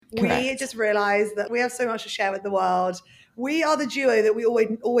Correct. We just realized that we have so much to share with the world. We are the duo that we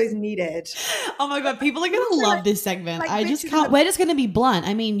always needed. Oh my God, people are going to love this segment. like I just bitches in can't. the- We're just going to be blunt.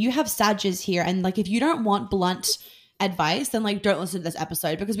 I mean, you have Sages here, and like, if you don't want blunt advice, then like, don't listen to this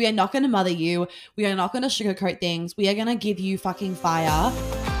episode, because we are not going to mother you. We are not going to sugarcoat things. We are going to give you fucking fire.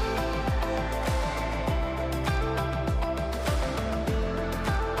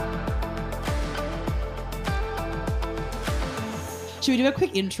 Should we do a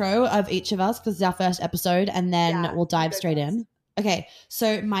quick intro of each of us, because it's our first episode, and then we'll dive straight in? Okay,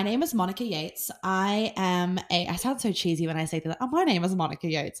 so my name is Monica Yates. I sound so cheesy when I say that. Oh, my name is Monica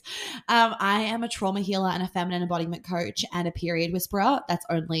Yates. I am a trauma healer and a feminine embodiment coach and a period whisperer. That's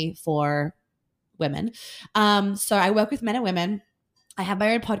only for women. So I work with men and women. I have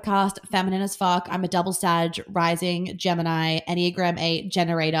my own podcast, Feminine as Fuck. I'm a double Sag, rising Gemini, Enneagram 8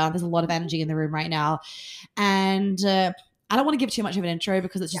 generator. There's a lot of energy in the room right now. And I don't want to give too much of an intro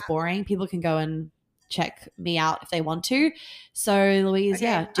because it's just boring. People can go and check me out if they want to. So Louise,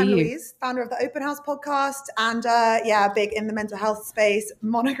 I'm Louise, founder of the Open House podcast, and big in the mental health space.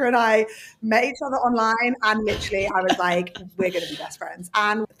 Monica and I met each other online, and literally I was like, we're going to be best friends.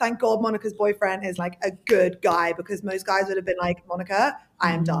 And thank God Monica's boyfriend is like a good guy, because most guys would have been like, Monica,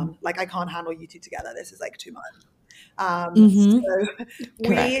 I am done. Like, I can't handle you two together. This is like too much. So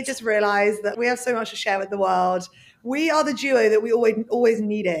we just realized that we have so much to share with the world. We are the duo that we always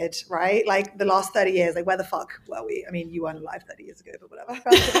needed, right? Like the last 30 years, like where the fuck were we? I mean, you weren't alive 30 years ago, but whatever.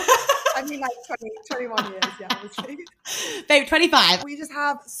 I mean, like 21 years, yeah, obviously. Babe, 25. We just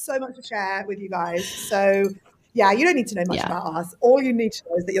have so much to share with you guys. So yeah, you don't need to know much about us. All you need to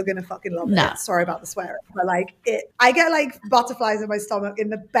know is that you're going to fucking love it. Sorry about the swearing, but like I get like butterflies in my stomach in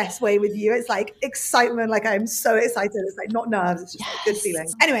the best way with you. It's like excitement. Like I'm so excited. It's like not nerves. It's just like good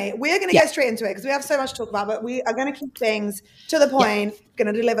feelings. Anyway, we're going to get straight into it because we have so much to talk about, but we are going to keep things to the point.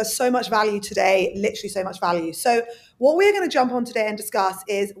 Going to deliver so much value today, literally so much value. So what we're going to jump on today and discuss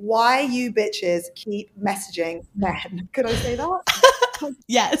is why you bitches keep messaging men. Could I say that?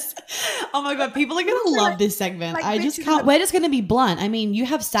 Yes. Oh my God, people are going to love this segment. Like, I just can't. We're just going to be blunt. I mean, you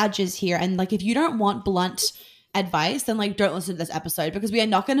have Sages here, and like, if you don't want blunt advice, then like, don't listen to this episode, because we are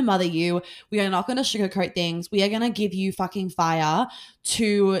not going to mother you. We are not going to sugarcoat things. We are going to give you fucking fire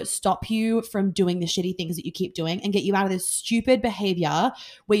to stop you from doing the shitty things that you keep doing and get you out of this stupid behavior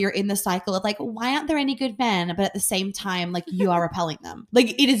where you're in the cycle of like, why aren't there any good men? But at the same time, like, you are repelling them.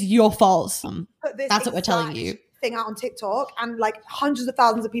 Like, it is your fault. That's what we're telling you. Thing out on TikTok, and like hundreds of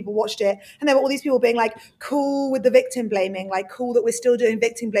thousands of people watched it, and there were all these people being like, cool with the victim blaming, like cool that we're still doing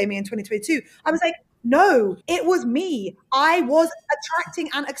victim blaming in 2022. I was like, no, it was me. I was attracting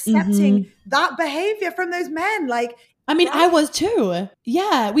and accepting that behavior from those men. Like, I mean, I was too.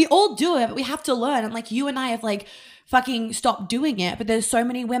 Yeah, we all do it, but we have to learn. And like, you and I have like fucking stopped doing it, but there's so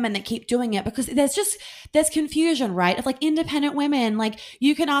many women that keep doing it because there's confusion, right? Of like independent women, like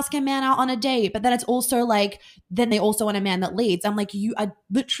you can ask a man out on a date, but then it's also like, then they also want a man that leads. I'm like, you are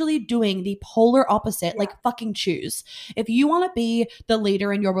literally doing the polar opposite. Like, fucking choose. If you want to be the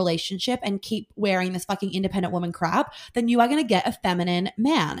leader in your relationship and keep wearing this fucking independent woman crap, then you are going to get a feminine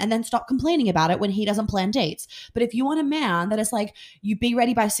man and then stop complaining about it when he doesn't plan dates. But if you want a man that is like, you be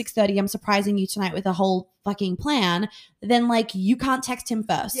ready by 6:30, I'm surprising you tonight with a whole fucking plan, then like, you can't text him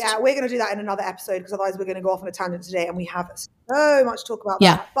first. Yeah, we're going to do that in another episode, because otherwise we're going to go off on a tangent today, and we have so much to talk about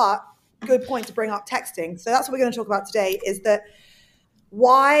that. But good point to bring up texting. So that's what we're going to talk about today, is that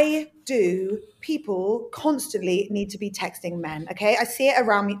why do people constantly need to be texting men? Okay, I see it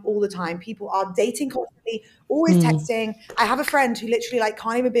around me all the time. People are dating constantly, always texting. I have a friend who literally like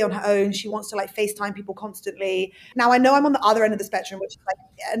can't even be on her own. She wants to like FaceTime people constantly. Now I know I'm on the other end of the spectrum, which is like,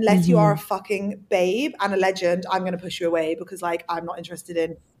 unless you are a fucking babe and a legend, I'm going to push you away, because like I'm not interested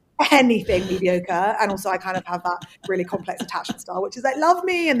in anything mediocre. And also I kind of have that really complex attachment style, which is like, love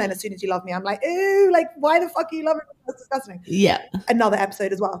me, and then as soon as you love me, I'm like, ooh, like why the fuck are you loving me? That's disgusting. Yeah, another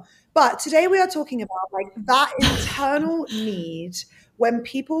episode as well. But today we are talking about like that internal need when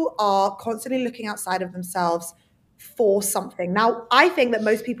people are constantly looking outside of themselves for something. Now, I think that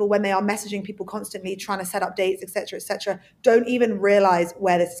most people, when they are messaging people constantly, trying to set up dates, etc., don't even realize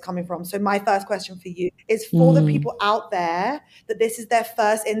where this is coming from. So my first question for you is for the people out there that this is their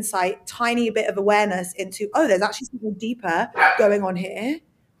first insight, tiny bit of awareness into, oh, there's actually something deeper going on here.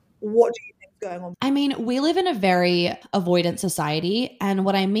 What do you think is going on? I mean, we live in a very avoidant society. And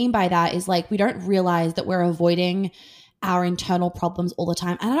what I mean by that is like, we don't realize that we're avoiding our internal problems all the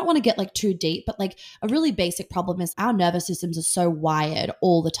time. And I don't want to get like too deep, but like a really basic problem is our nervous systems are so wired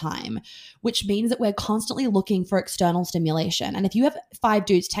all the time, which means that we're constantly looking for external stimulation. And if you have 5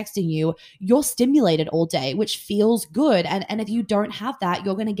 dudes texting you, you're stimulated all day, which feels good. And if you don't have that,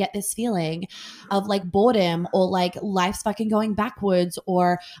 you're going to get this feeling of like boredom, or like life's fucking going backwards,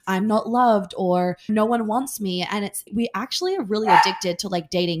 or I'm not loved, or no one wants me. And we actually are really addicted to like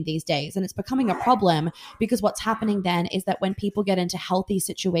dating these days. And it's becoming a problem because what's happening then is that when people get into healthy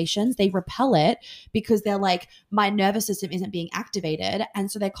situations, they repel it because they're like, my nervous system isn't being activated.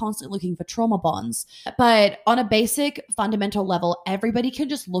 And so they're constantly looking for trauma bonds. But on a basic fundamental level, everybody can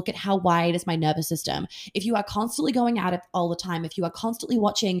just look at how wide is my nervous system. If you are constantly going at it all the time, if you are constantly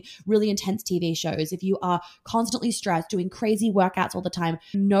watching really intense TV shows, if you are constantly stressed, doing crazy workouts all the time,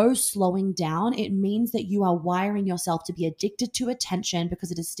 no slowing down, it means that you are wiring yourself to be addicted to attention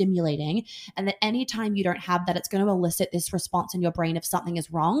because it is stimulating. And that anytime you don't have that, it's going to elicit this response in your brain if something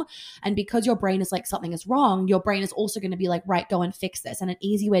is wrong. And because your brain is like, something is wrong, your brain is also going to be like, right, go and fix this. And an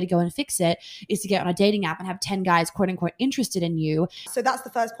easy way to go and fix it is to get on a dating app and have 10 guys, quote unquote, interested in you. So that's the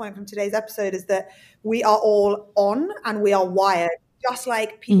first point from today's episode, is that we are all on and we are wired. Just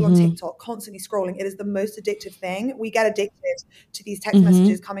like people on TikTok constantly scrolling. It is the most addictive thing. We get addicted to these text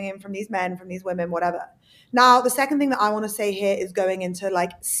messages coming in from these men, from these women, whatever. Now, the second thing that I want to say here is going into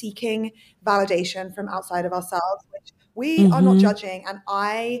like seeking validation from outside of ourselves, which we are not judging. And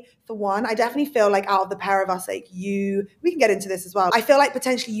I, for one, I definitely feel like out of the pair of us, like we can get into this as well. I feel like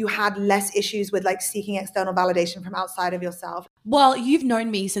potentially you had less issues with like seeking external validation from outside of yourself. Well, you've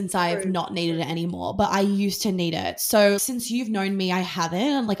known me since I've not needed it anymore, but I used to need it. So since you've known me, I haven't.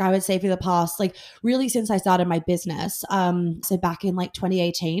 And like I would say for the past, like really since I started my business, so back in like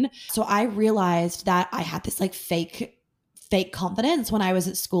 2018. So I realized that I had this like fake confidence when I was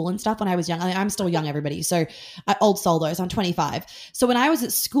at school and stuff when I was young. I mean, I'm still young, everybody. So old soul though, so I'm 25. So when I was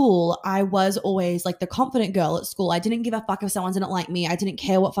at school, I was always like the confident girl at school. I didn't give a fuck if someone didn't like me. I didn't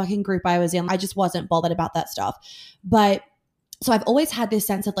care what fucking group I was in. I just wasn't bothered about that stuff. But so I've always had this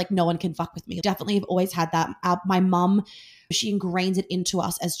sense of like, no one can fuck with me. Definitely have always had that. My mom, she ingrained it into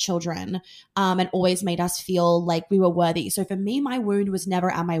us as children, and always made us feel like we were worthy. So for me, my wound was never,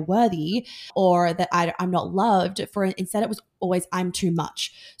 am I worthy, or that I'm not loved. Instead, it was always, I'm too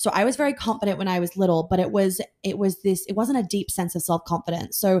much. So I was very confident when I was little, but it wasn't a deep sense of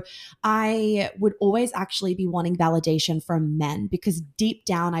self-confidence. So I would always actually be wanting validation from men because deep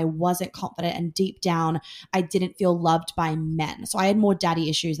down I wasn't confident, and deep down I didn't feel loved by men. So I had more daddy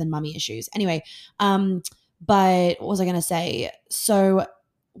issues than mummy issues. Anyway, but what was I going to say? So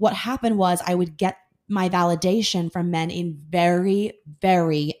what happened was I would get my validation from men in very,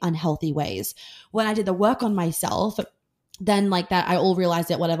 very unhealthy ways. When I did the work on myself, then like that, I all realized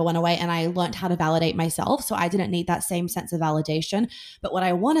it, whatever went away, and I learned how to validate myself. So I didn't need that same sense of validation. But what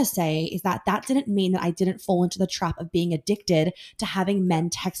I want to say is that didn't mean that I didn't fall into the trap of being addicted to having men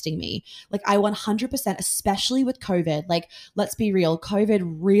texting me. Like I 100%, especially with COVID, like let's be real, COVID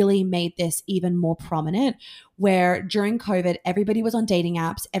really made this even more prominent, where during COVID, everybody was on dating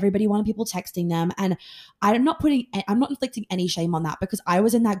apps. Everybody wanted people texting them. And I'm not inflicting any shame on that because I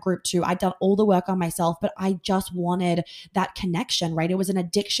was in that group too. I'd done all the work on myself, but I just wanted that connection, right? It was an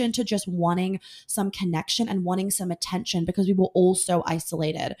addiction to just wanting some connection and wanting some attention because we were all so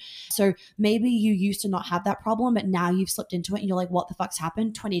isolated. So maybe you used to not have that problem, but now you've slipped into it and you're like, what the fuck's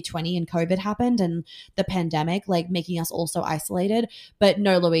happened? 2020 and COVID happened and the pandemic, like making us all so isolated. But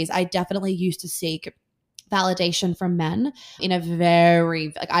no, Louise, I definitely used to seek validation from men in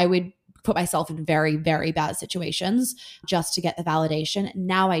a I would put myself in very, very bad situations just to get the validation.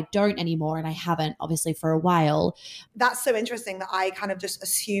 Now I don't anymore, and I haven't obviously for a while. That's so interesting that I kind of just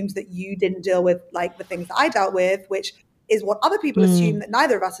assumed that you didn't deal with like the things that I dealt with, which is what other people assume that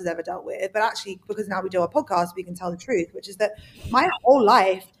neither of us has ever dealt with. But actually, because now we do our podcast, we can tell the truth, which is that my whole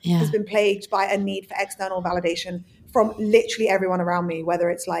life has been plagued by a need for external validation from literally everyone around me, whether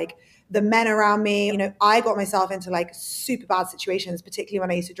it's like the men around me. You know, I got myself into like super bad situations, particularly when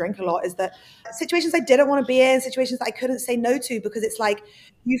I used to drink a lot, is that situations I didn't want to be in, situations that I couldn't say no to, because it's like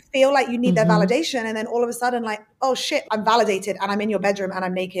you feel like you need their validation, and then all of a sudden like, oh shit, I'm validated and I'm in your bedroom and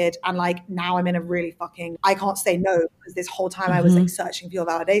I'm naked, and like now I'm in a really I can't say no, because this whole time I was like searching for your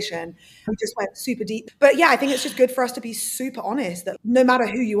validation. We just went super deep. But yeah, I think it's just good for us to be super honest that no matter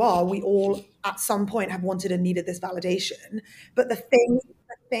who you are, we all at some point have wanted and needed this validation. But the thing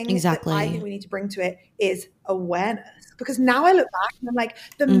thing that I think we need to bring to it is awareness. Because now I look back and I'm like,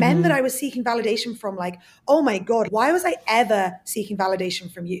 the men that I was seeking validation from, like, oh my God, why was I ever seeking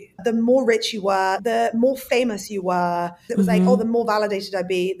validation from you? The more rich you were, the more famous you were. It was like, oh, the more validated I'd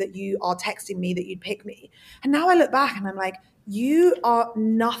be that you are texting me, that you'd pick me. And now I look back and I'm like, you are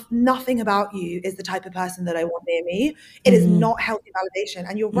nothing about you is the type of person that I want near me. It is not healthy validation.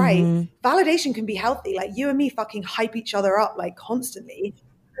 And you're right. Validation can be healthy. Like you and me fucking hype each other up like constantly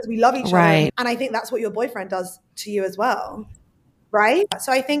because we love each other. And I think that's what your boyfriend does to you as well. Right?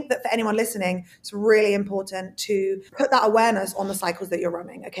 So I think that for anyone listening, it's really important to put that awareness on the cycles that you're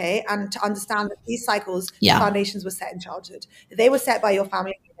running, okay? And to understand that these cycles, the foundations were set in childhood. They were set by your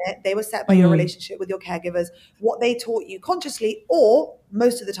family unit. They were set by your relationship with your caregivers, what they taught you consciously or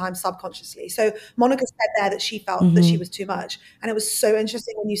most of the time subconsciously. So Monica said there that she felt that she was too much. And it was so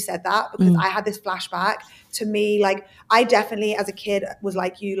interesting when you said that because I had this flashback to me. Like I definitely as a kid was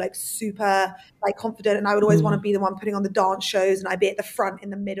like you, like super like confident, and I would always want to be the one putting on the dance shows and I'd be at the front in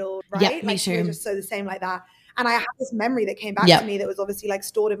the middle, right? Yeah, me like too. we were just so the same like that. And I had this memory that came back to me that was obviously like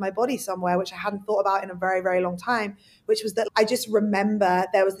stored in my body somewhere, which I hadn't thought about in a very, very long time, which was that I just remember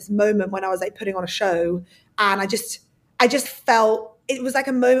there was this moment when I was like putting on a show and I just felt, it was like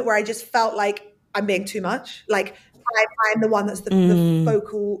a moment where I just felt like I'm being too much. Like I'm the one that's the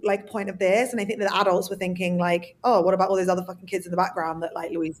focal like point of this. And I think that adults were thinking like, oh, what about all those other fucking kids in the background that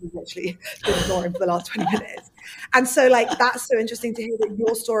like Louise has literally been ignoring for the last 20 minutes. And so like, that's so interesting to hear that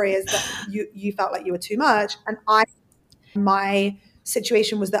your story is that you felt like you were too much. And my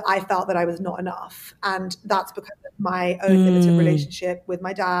situation was that I felt that I was not enough. And that's because of my own limited relationship with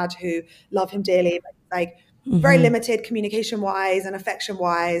my dad, who love him dearly, like very limited communication wise and affection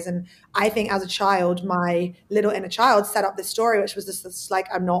wise. And I think as a child, my little inner child set up this story, which was this like,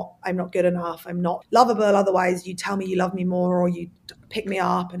 I'm not good enough. I'm not lovable. Otherwise you tell me you love me more, or you pick me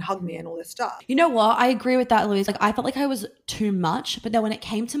up and hug me and all this stuff. You know what? I agree with that, Louise. Like I felt like I was too much, but then when it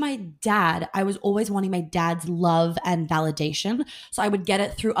came to my dad, I was always wanting my dad's love and validation. So I would get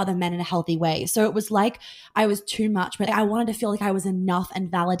it through other men in a healthy way. So it was like I was too much, but I wanted to feel like I was enough and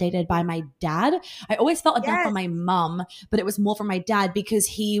validated by my dad. I always felt enough from my mum, but it was more from my dad because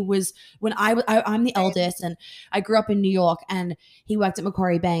he was, when I'm the eldest and I grew up in New York, and he worked at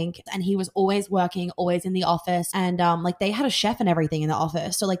Macquarie Bank and he was always working, always in the office. And like they had a chef and everything in the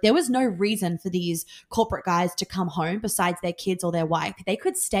office. So like there was no reason for these corporate guys to come home besides their kids or their wife. They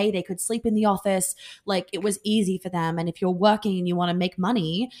could stay, they could sleep in the office. Like it was easy for them. And if you're working and you want to make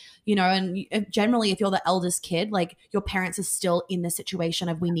money, you know, and generally if you're the eldest kid, like your parents are still in the situation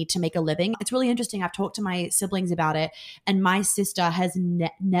of we need to make a living. It's really interesting. I've talked to my siblings about it, and my sister has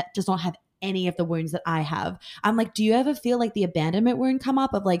does not have any of the wounds that I have. I'm like, do you ever feel like the abandonment wound come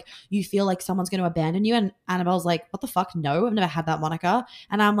up of like, you feel like someone's going to abandon you? And Annabelle's like, what the fuck? No, I've never had that, Monica.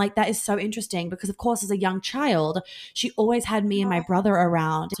 And I'm like, that is so interesting because of course, as a young child, she always had me and my brother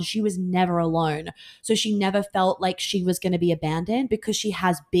around. So she was never alone. So she never felt like she was going to be abandoned because she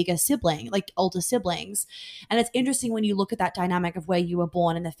has older siblings. And it's interesting when you look at that dynamic of where you were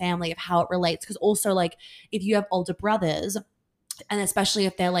born in the family, of how it relates. Because also like if you have older brothers, and especially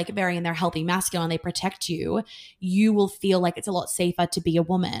if they're like very in their healthy masculine, they protect you, you will feel like it's a lot safer to be a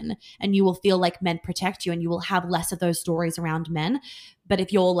woman, and you will feel like men protect you, and you will have less of those stories around men. But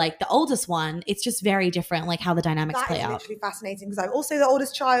if you're like the oldest one, it's just very different, like how the dynamics play out. That is literally fascinating because I'm also the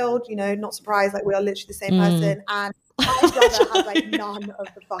oldest child, you know, not surprised, like we are literally the same person. And my brother has like none of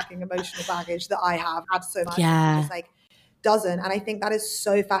the fucking emotional baggage that I have had so much. Yeah. Just like doesn't. And I think that is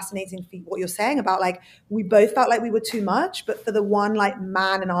so fascinating for what you're saying about like, we both felt like we were too much, but for the one like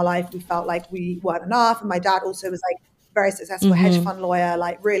man in our life, we felt like we weren't enough. And my dad also was like very successful hedge fund lawyer,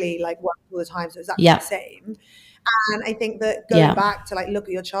 like really like worked all the time. So it's exactly the same. And I think that going back to like look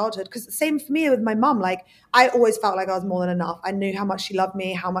at your childhood, because the same for me with my mum, like I always felt like I was more than enough. I knew how much she loved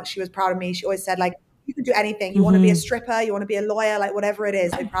me, how much she was proud of me. She always said like, you can do anything. You want to be a stripper, you want to be a lawyer, like whatever it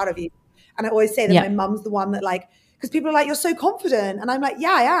is, I'm proud of you. And I always say that my mum's the one that like, because people are like, you're so confident. And I'm like,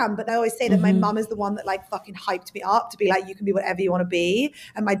 yeah, I am. But I always say that my mum is the one that like fucking hyped me up to be like, you can be whatever you want to be.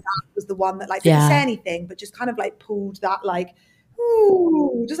 And my dad was the one that like didn't say anything, but just kind of like pulled that like,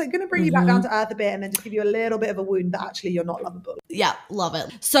 ooh, just like going to bring you back down to earth a bit and then just give you a little bit of a wound that actually you're not lovable. Yeah, love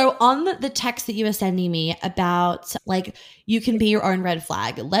it. So on the text that you were sending me about like you can be your own red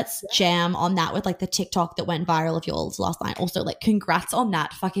flag, let's jam on that with like the TikTok that went viral of yours last night. Also like congrats on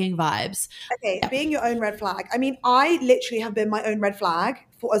that, fucking vibes. Okay, being your own red flag. I mean, I literally have been my own red flag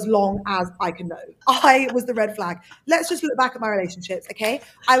for as long as I can know. I was the red flag. Let's just look back at my relationships, okay?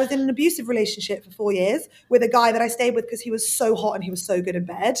 I was in an abusive relationship for 4 years with a guy that I stayed with because he was so hot and he was so good in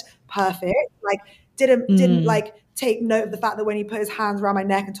bed. Perfect. Like didn't like take note of the fact that when he put his hands around my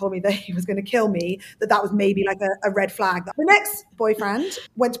neck and told me that he was going to kill me, that was maybe like a red flag. The next boyfriend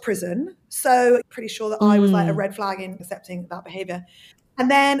went to prison. So pretty sure that I was like a red flag in accepting that behavior. And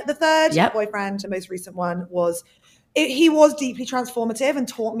then the third boyfriend, the most recent one, he was deeply transformative and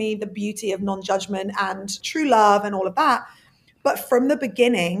taught me the beauty of non-judgment and true love and all of that. But from the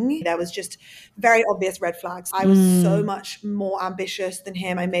beginning, there was just very obvious red flags. I was so much more ambitious than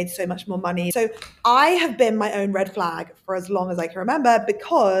him. I made so much more money. So I have been my own red flag for as long as I can remember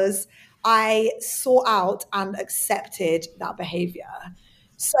because I saw out and accepted that behavior.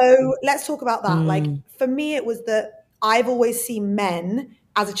 So let's talk about that. Like for me, it was that I've always seen men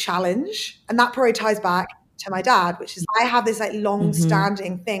as a challenge, and that probably ties back to my dad, which is I have this like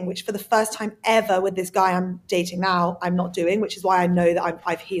long-standing thing, which for the first time ever with this guy I'm dating now, I'm not doing, which is why I know that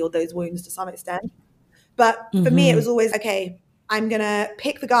I've healed those wounds to some extent. But for me, it was always, okay, I'm going to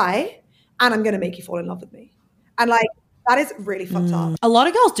pick the guy and I'm going to make you fall in love with me. And like, that is really fucked up. A lot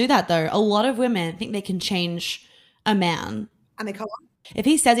of girls do that though. A lot of women think they can change a man. And they can't. If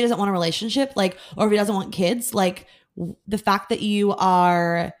he says he doesn't want a relationship, like, or if he doesn't want kids, like the fact that you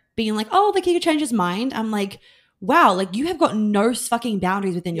are being like, oh, like he could change his mind. I'm like, wow, like you have got no fucking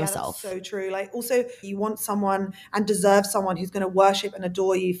boundaries within yourself. That's so true. Like also you want someone and deserve someone who's going to worship and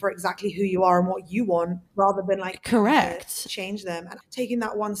adore you for exactly who you are and what you want rather than like correct change them. And taking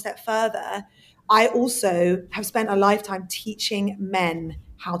that one step further, I also have spent a lifetime teaching men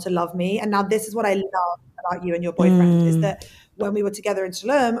how to love me. And now this is what I love about you and your boyfriend is that when we were together in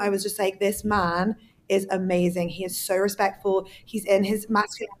Tulum, I was just like, this man is amazing. He is so respectful. He's in his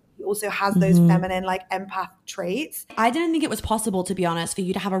masculine. He also has those feminine, like empath traits. I didn't think it was possible, to be honest, for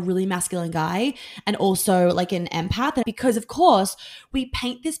you to have a really masculine guy and also like an empath. Because of course, we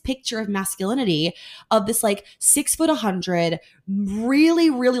paint this picture of masculinity of this like 6'100", really,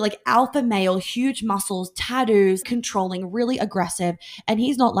 really like alpha male, huge muscles, tattoos, controlling, really aggressive. And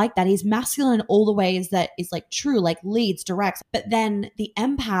he's not like that. He's masculine in all the ways that is like true, like leads, directs. But then the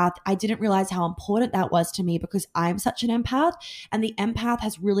empath, I didn't realize how important that was to me because I'm such an empath. And the empath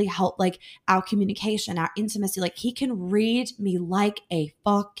has really helped like our communication, our intimacy. Like he can read me like a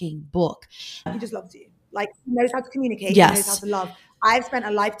fucking book. He just loves you. Like he knows how to communicate. Yes. He knows how to love. I've spent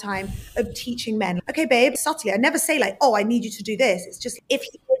a lifetime of teaching men. Okay, babe, subtly. I never say like, oh, I need you to do this. It's just if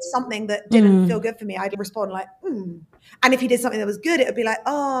he did something that didn't feel good for me, I'd respond like, And if he did something that was good, it would be like,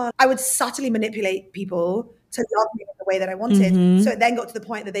 oh, I would subtly manipulate people to love me in the way that I wanted. So it then got to the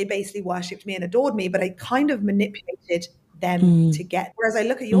point that they basically worshipped me and adored me, but I kind of manipulated them to get. Whereas I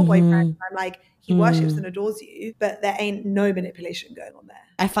look at your boyfriend, I'm like, he worships and adores you, but there ain't no manipulation going on there.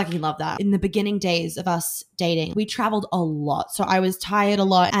 I fucking love that. In the beginning days of us dating, we traveled a lot. So I was tired a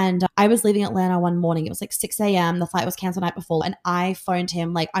lot and I was leaving Atlanta one morning. It was like 6 a.m. The flight was canceled the night before and I phoned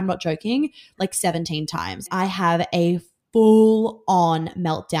him, like, I'm not joking, like 17 times. I have a full on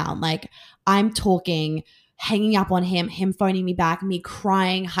meltdown. Like I'm talking hanging up on him phoning me back, me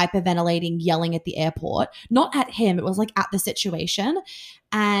crying, hyperventilating, yelling at the airport. Not at him. It was like at the situation.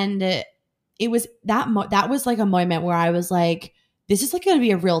 And it was that was like a moment where I was like, this is like going to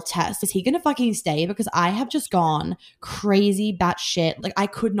be a real test. Is he going to fucking stay? Because I have just gone crazy batshit. Like I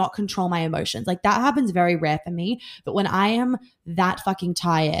could not control my emotions. Like that happens very rare for me. But when I am that fucking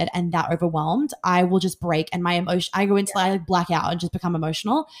tired and that overwhelmed, I will just break and my emotion, I go into I like black out and just become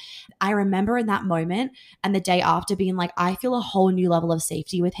emotional. I remember in that moment and the day after being like, I feel a whole new level of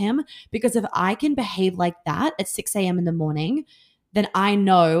safety with him because if I can behave like that at 6 a.m. in the morning, then I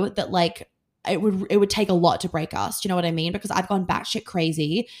know that like, it would take a lot to break us. Do you know what I mean? Because I've gone batshit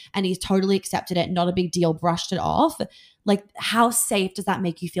crazy and he's totally accepted it. Not a big deal, brushed it off. Like how safe does that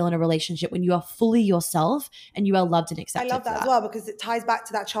make you feel in a relationship when you are fully yourself and you are loved and accepted? I love that as well because it ties back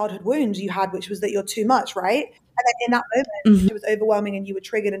to that childhood wound you had, which was that you're too much, right? And then in that moment, it was overwhelming and you were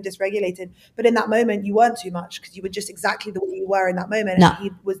triggered and dysregulated. But in that moment, you weren't too much because you were just exactly the way you were in that moment. No. And he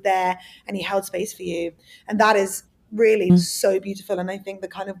was there and he held space for you. And that is really so beautiful. And I think the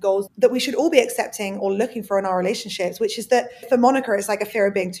kind of goals that we should all be accepting or looking for in our relationships, which is that for Monica, it's like a fear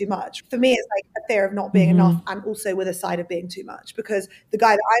of being too much. For me, it's like a fear of not being enough and also with a side of being too much because the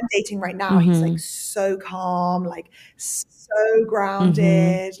guy that I'm dating right now, he's like so calm, like so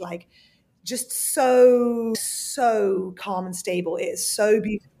grounded, like just so calm and stable. It is so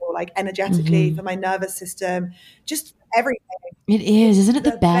beautiful, like energetically for my nervous system, just everything. It is, isn't it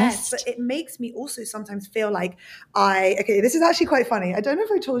the best? But it makes me also sometimes feel like okay, this is actually quite funny. I don't know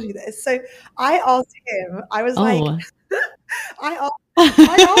if I told you this. So I asked him, I was like, I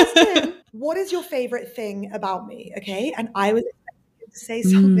asked him, what is your favorite thing about me? Okay. And I was expecting him to say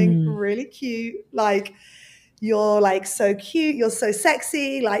something really cute, like, you're like so cute, you're so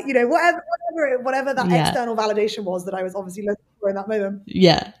sexy, like, you know, whatever that external validation was that I was obviously looking for in that moment.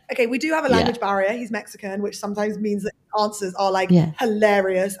 Yeah. Okay, we do have a language barrier. He's Mexican, which sometimes means that answers are like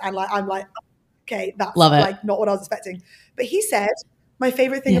hilarious. And like, I'm like, okay, that's like not what I was expecting. But he said, my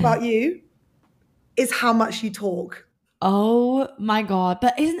favorite thing about you is how much you talk. Oh my God.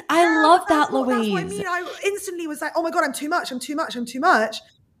 But I love that, Louise. That's what I mean. I instantly was like, oh my God, I'm too much. And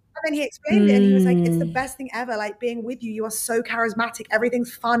then he explained it and he was like, it's the best thing ever. Like being with you, you are so charismatic.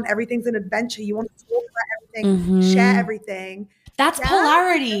 Everything's fun. Everything's an adventure. You want to talk about everything, share everything. That's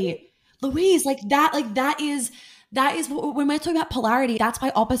polarity. Louise, that is when we're talking about polarity, that's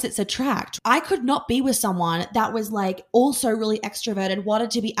why opposites attract. I could not be with someone that was like also really extroverted,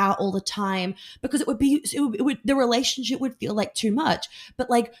 wanted to be out all the time, because the relationship would feel like too much. But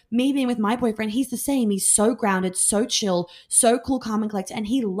like me being with my boyfriend, he's the same. He's so grounded, so chill, so cool, calm and collected. And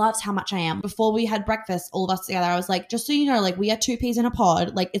he loves how much I am. Before we had breakfast, all of us together, I was like, just so you know, like we are two peas in a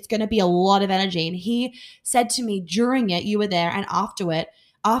pod. Like it's going to be a lot of energy. And he said to me during it, you were there, and after it,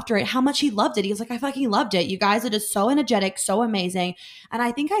 how much he loved it. He was like, I fucking loved it. You guys are just so energetic, so amazing. And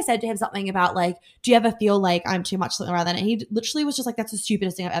I think I said to him something about like, do you ever feel like I'm too much, something around that? And he literally was just like, that's the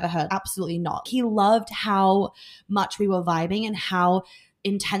stupidest thing I've ever heard. Absolutely not. He loved how much we were vibing and how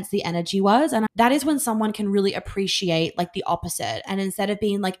intense the energy was. And that is when someone can really appreciate like the opposite. And instead of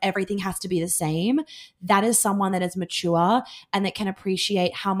being like everything has to be the same, that is someone that is mature and that can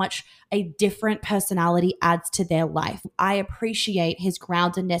appreciate how much a different personality adds to their life. I appreciate his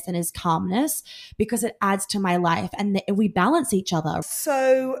groundedness and his calmness because it adds to my life, and we balance each other.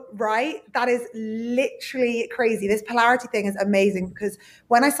 So, right? That is literally crazy. This polarity thing is amazing, because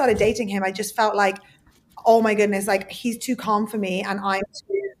when I started dating him, I just felt like, oh my goodness, like he's too calm for me and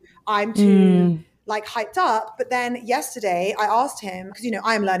I'm too like hyped up. But then yesterday I asked him, because, you know,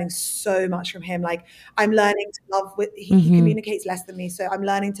 I am learning so much from him. Like I'm learning to love with, he communicates less than me. So I'm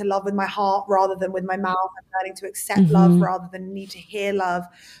learning to love with my heart rather than with my mouth. I'm learning to accept love rather than need to hear love,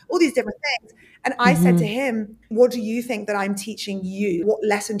 all these different things. And I said to him, what do you think that I'm teaching you? What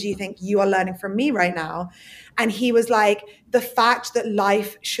lesson do you think you are learning from me right now? And he was like, the fact that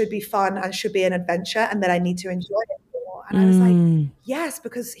life should be fun and should be an adventure and that I need to enjoy it more. And I was like, yes,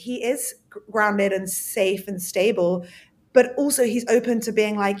 because he is grounded and safe and stable, but also he's open to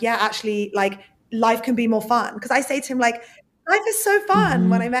being like, yeah, actually, like life can be more fun. Because I say to him, like, life is so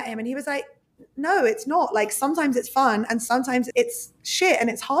fun when I met him. And he was like, no, it's not. Like sometimes it's fun and sometimes it's shit and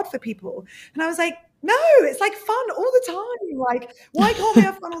it's hard for people. And I was like, no, it's like fun all the time. Like, why can't we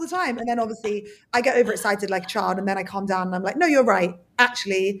have fun all the time? And then obviously I get overexcited like a child, and then I calm down and I'm like, no, you're right.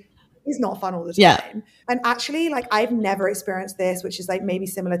 Actually, it's not fun all the time. Yeah. And actually, like, I've never experienced this, which is like maybe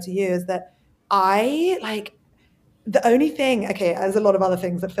similar to you, is that I like the only thing, okay, there's a lot of other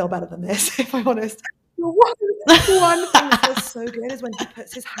things that feel better than this, if I'm honest. One thing that feels so good is when he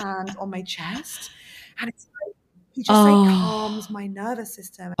puts his hand on my chest and it's like, he just like calms my nervous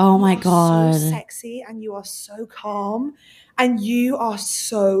system. Oh my God. So sexy, and you are so calm, and you are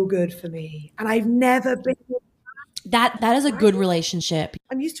so good for me. And I've never been. That is a good relationship.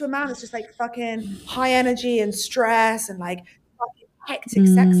 I'm used to a man that's just like fucking high energy and stress and like fucking hectic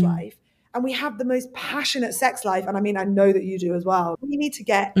sex life. And we have the most passionate sex life. And I mean, I know that you do as well. We need to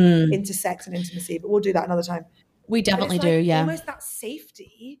get into sex and intimacy, but we'll do that another time. We definitely do, yeah. Almost that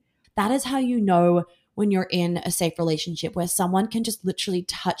safety. That is how you know when you're in a safe relationship, where someone can just literally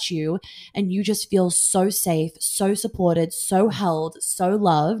touch you and you just feel so safe, so supported, so held, so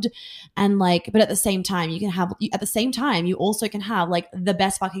loved. And like, but at the same time, you also can have like the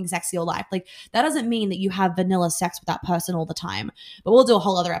best fucking sex of your life. Like that doesn't mean that you have vanilla sex with that person all the time, but we'll do a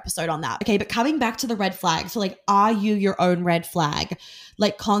whole other episode on that. Okay. But coming back to the red flag. So like, are you your own red flag?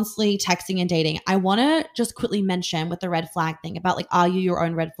 Like constantly texting and dating. I want to just quickly mention with the red flag thing about like, are you your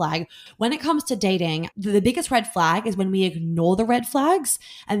own red flag? When it comes to dating, the biggest red flag is when we ignore the red flags.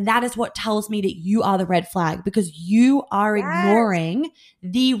 And that is what tells me that you are the red flag, because you are ignoring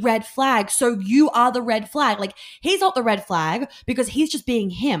the red flag. So you are the red flag. Like he's not the red flag because he's just being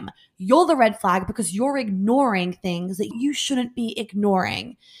him. You're the red flag because you're ignoring things that you shouldn't be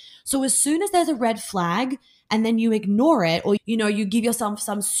ignoring. So as soon as there's a red flag and then you ignore it, or, you know, you give yourself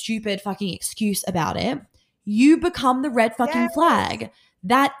some stupid fucking excuse about it, you become the red fucking flag.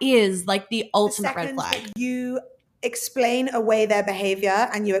 That is like the ultimate red flag. You explain away their behavior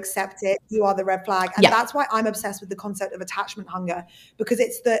and you accept it, you are the red flag. And that's why I'm obsessed with the concept of attachment hunger, because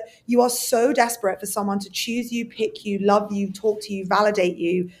it's that you are so desperate for someone to choose you, pick you, love you, talk to you, validate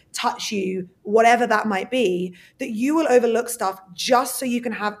you, touch you, whatever that might be, that you will overlook stuff just so you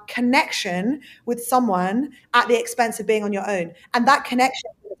can have connection with someone at the expense of being on your own. And that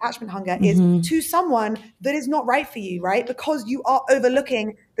connection is attachment hunger is to someone that is not right for you, right? Because you are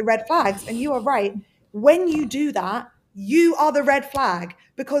overlooking the red flags. And you are right. When you do that, you are the red flag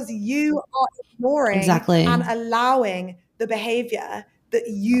because you are ignoring and allowing the behavior that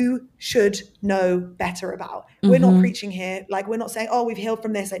you should know better about. We're not preaching here. Like, we're not saying, oh, we've healed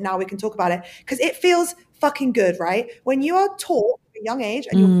from this, like now we can talk about it. Because it feels fucking good, right? When you are taught at a young age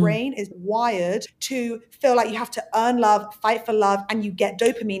and your brain is wired to feel like you have to earn love, fight for love, and you get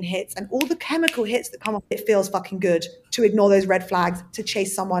dopamine hits and all the chemical hits that come off, it feels fucking good to ignore those red flags, to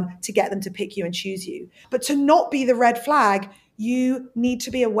chase someone, to get them to pick you and choose you. But to not be the red flag, you need to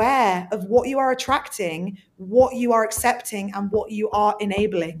be aware of what you are attracting, what you are accepting, and what you are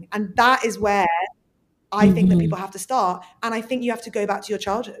enabling. And that is where I think that people have to start. And I think you have to go back to your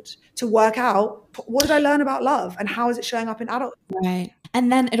childhood to work out, what did I learn about love and how is it showing up in adulthood? Right. And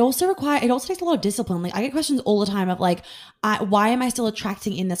then it also takes a lot of discipline. Like, I get questions all the time of like, why am I still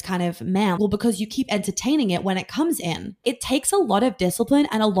attracting in this kind of man? Well, because you keep entertaining it when it comes in. It takes a lot of discipline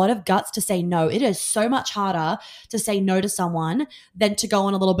and a lot of guts to say no. It is so much harder to say no to someone than to go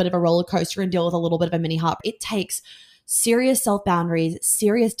on a little bit of a roller coaster and deal with a little bit of a mini heart. It takes serious self-boundaries,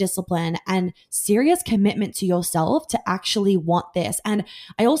 serious discipline, and serious commitment to yourself to actually want this. And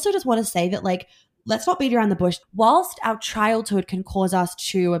I also just want to say that, like, let's not beat around the bush. Whilst our childhood can cause us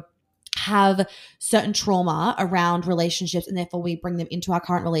to have certain trauma around relationships and therefore we bring them into our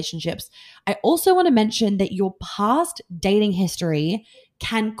current relationships, I also want to mention that your past dating history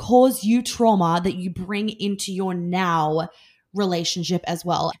can cause you trauma that you bring into your now relationship as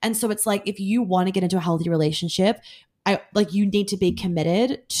well. And so it's like, if you want to get into a healthy relationship, you need to be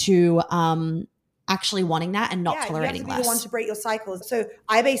committed to actually wanting that and not tolerating less. You have to be the one to break your cycles. So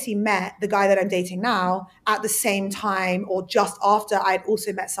I basically met the guy that I'm dating now at the same time or just after I'd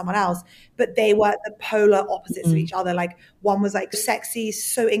also met someone else, but they were the polar opposites of each other. Like, one was like sexy,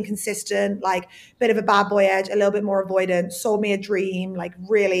 so inconsistent, like bit of a bad boy edge, a little bit more avoidant, sold me a dream, like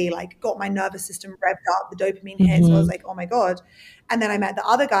really like got my nervous system revved up, the dopamine hit. So I was like, oh my God. And then I met the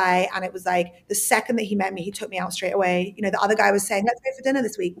other guy and it was like the second that he met me, he took me out straight away. You know, the other guy was saying, let's go for dinner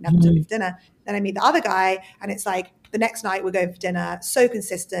this week. Never took me for dinner. Then I meet the other guy and it's like the next night we're going for dinner. So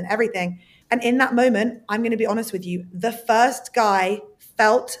consistent, everything. And in that moment, I'm going to be honest with you, the first guy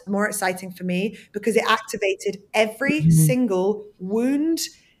felt more exciting for me because it activated every single wound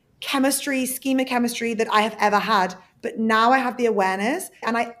chemistry, schema chemistry that I have ever had. But now I have the awareness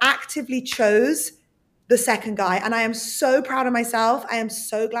and I actively chose the second guy. And I am so proud of myself. I am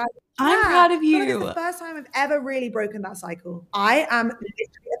so glad. I'm proud of you. It's the first time I've ever really broken that cycle. I am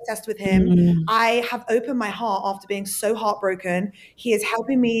literally obsessed with him. I have opened my heart after being so heartbroken. He is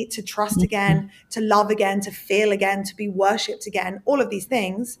helping me to trust again, to love again, to feel again, to be worshipped again, all of these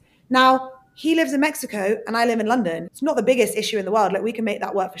things. Now, he lives in Mexico and I live in London. It's not the biggest issue in the world. Like, we can make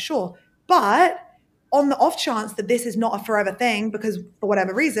that work for sure. But on the off chance that this is not a forever thing, because for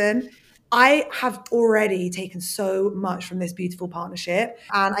whatever reason, I have already taken so much from this beautiful partnership.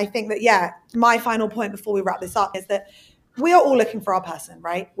 And I think that, my final point before we wrap this up is that we are all looking for our person,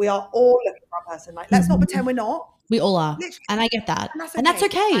 right? We are all looking for our person. Like, let's not pretend we're not. We all are. Literally. And I get that. And that's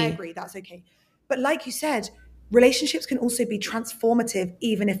okay. I agree. That's okay. But like you said, relationships can also be transformative,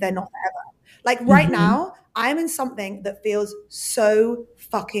 even if they're not forever. Like right now, I'm in something that feels so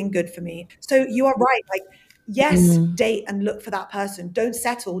fucking good for me. So you are right. Like, yes, date and look for that person. Don't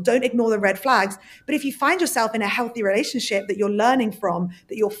settle. Don't ignore the red flags. But if you find yourself in a healthy relationship that you're learning from,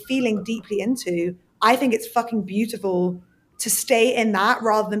 that you're feeling deeply into, I think it's fucking beautiful to stay in that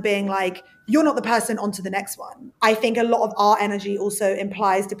rather than being like, you're not the person, on to the next one. I think a lot of our energy also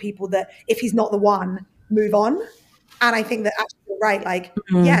implies to people that if he's not the one, move on. And I think that actually you're right. Like,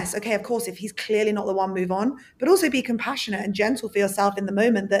 yes, okay, of course, if he's clearly not the one, move on. But also be compassionate and gentle for yourself in the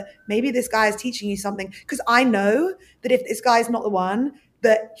moment that maybe this guy is teaching you something. Because I know that if this guy is not the one,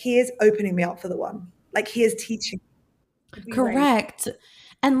 that he is opening me up for the one. Like, he is teaching. Correct.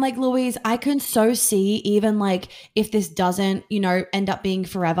 And like, Louise, I can so see, even like if this doesn't, end up being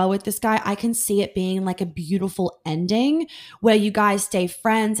forever with this guy, I can see it being like a beautiful ending where you guys stay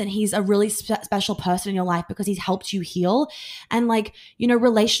friends and he's a really special person in your life because he's helped you heal. And like,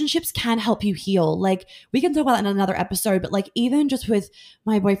 relationships can help you heal. Like, we can talk about that in another episode, but like, even just with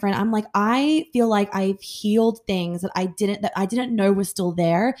my boyfriend, I'm like, I feel like I've healed things that I didn't know was still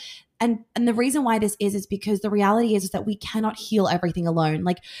there. And the reason why this is because the reality is that we cannot heal everything alone.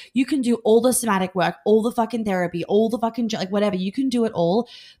 Like you can do all the somatic work, all the fucking therapy, all the fucking like whatever, you can do it all,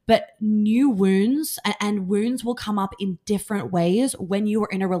 but new wounds and wounds will come up in different ways when you are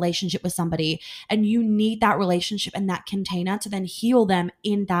in a relationship with somebody, and you need that relationship and that container to then heal them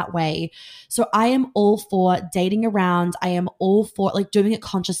in that way. So I am all for dating around. I am all for like doing it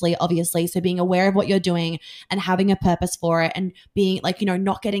consciously, obviously. So being aware of what you're doing and having a purpose for it, and being like, you know,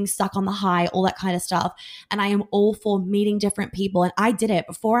 not getting stuck on the high, all that kind of stuff. And I am all for meeting different people. And I did it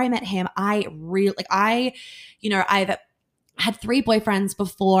before I met him. I've had 3 boyfriends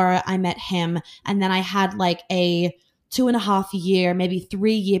before I met him. And then I had like a 2.5 year, maybe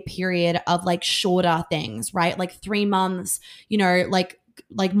 3 year period of like shorter things, right? Like 3 months, you know, like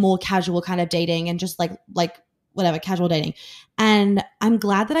more casual kind of dating and just like whatever, casual dating. And I'm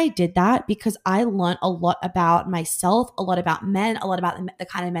glad that I did that because I learned a lot about myself, a lot about men, a lot about the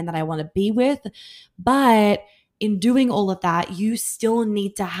kind of men that I want to be with. But in doing all of that, you still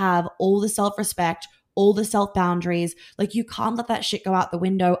need to have all the self-respect, all the self-boundaries. Like you can't let that shit go out the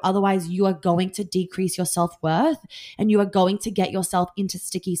window. Otherwise you are going to decrease your self-worth, and you are going to get yourself into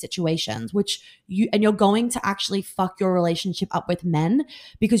sticky situations, and you're going to actually fuck your relationship up with men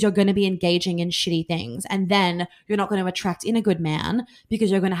because you're going to be engaging in shitty things. And then you're not going to attract in a good man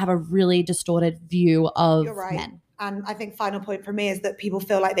because you're going to have a really distorted view of men. And I think final point for me is that people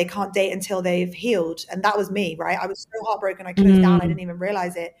feel like they can't date until they've healed. And that was me, right? I was so heartbroken. I closed down. I didn't even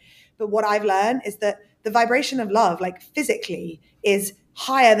realize it. But what I've learned is that the vibration of love, like physically, is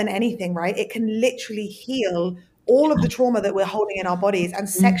higher than anything, right? It can literally heal all of the trauma that we're holding in our bodies. And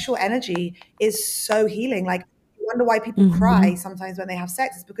sexual energy is so healing. Like, I wonder why people cry sometimes when they have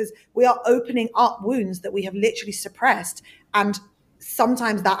sex. It's because we are opening up wounds that we have literally suppressed. And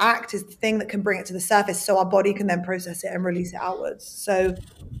sometimes that act is the thing that can bring it to the surface so our body can then process it and release it outwards. So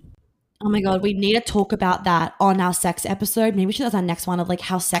oh my God, we need to talk about that on our sex episode. Maybe we should do our next one of like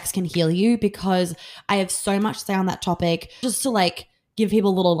how sex can heal you, because I have so much to say on that topic. Just to like give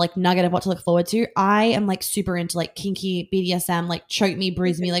people a little like nugget of what to look forward to. I am like super into like kinky BDSM, like choke me,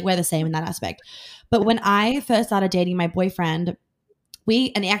 bruise me, like we're the same in that aspect. But when I first started dating my boyfriend,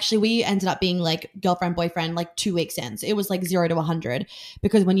 we ended up being like girlfriend, boyfriend, like 2 weeks in. So it was like 0 to 100,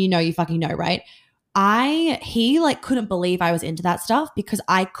 because when you know, you fucking know, right? He like couldn't believe I was into that stuff because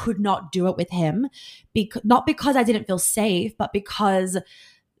I could not do it with him, not because I didn't feel safe, but because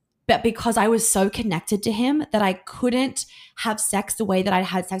I was so connected to him that I couldn't have sex the way that I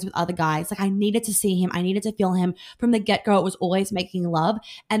had sex with other guys. Like I needed to see him. I needed to feel him. From the get-go, it was always making love.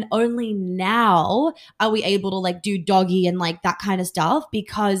 And only now are we able to like do doggy and like that kind of stuff,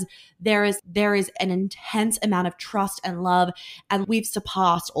 because there is an intense amount of trust and love. And we've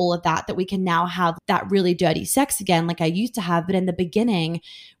surpassed all of that we can now have that really dirty sex again like I used to have. But in the beginning,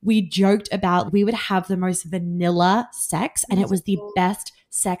 we joked about we would have the most vanilla sex, and it was the best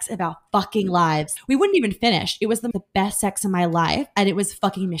sex of our fucking lives. We wouldn't even finish. It was the best sex in my life, and it was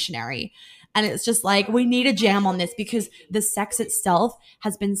fucking missionary. And it's just like, we need a jam on this, because the sex itself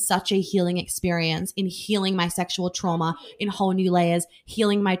has been such a healing experience in healing my sexual trauma in whole new layers,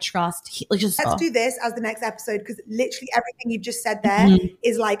 healing my trust. Let's do this as the next episode, because literally everything you've just said there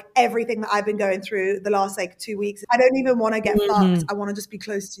is like everything that I've been going through the last like 2 weeks. I don't even want to get fucked. I want to just be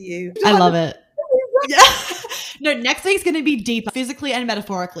close to you. I love it. Yeah. No, next week's going to be deeper, physically and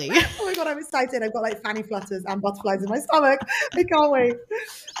metaphorically. Oh my God, I'm excited. I've got like fanny flutters and butterflies in my stomach. I can't wait.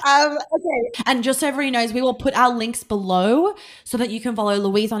 Okay. And just so everybody knows, we will put our links below so that you can follow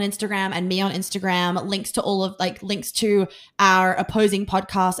Louise on Instagram and me on Instagram, links to our opposing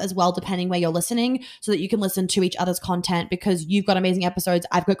podcasts as well, depending where you're listening, so that you can listen to each other's content, because you've got amazing episodes.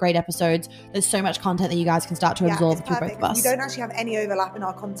 I've got great episodes. There's so much content that you guys can start to absorb through both of us. We don't actually have any overlap in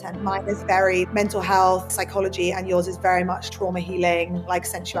our content. Mine is very mental health, psychology, and yours is very much trauma healing, like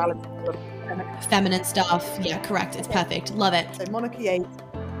sensuality, feminine stuff. Yeah, correct. It's perfect. Love it. So Monica Yates,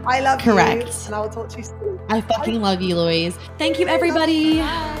 I love correct. You, and I will talk to you soon. I fucking love you, Louise. Thank you, everybody.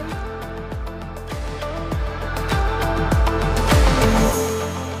 Bye.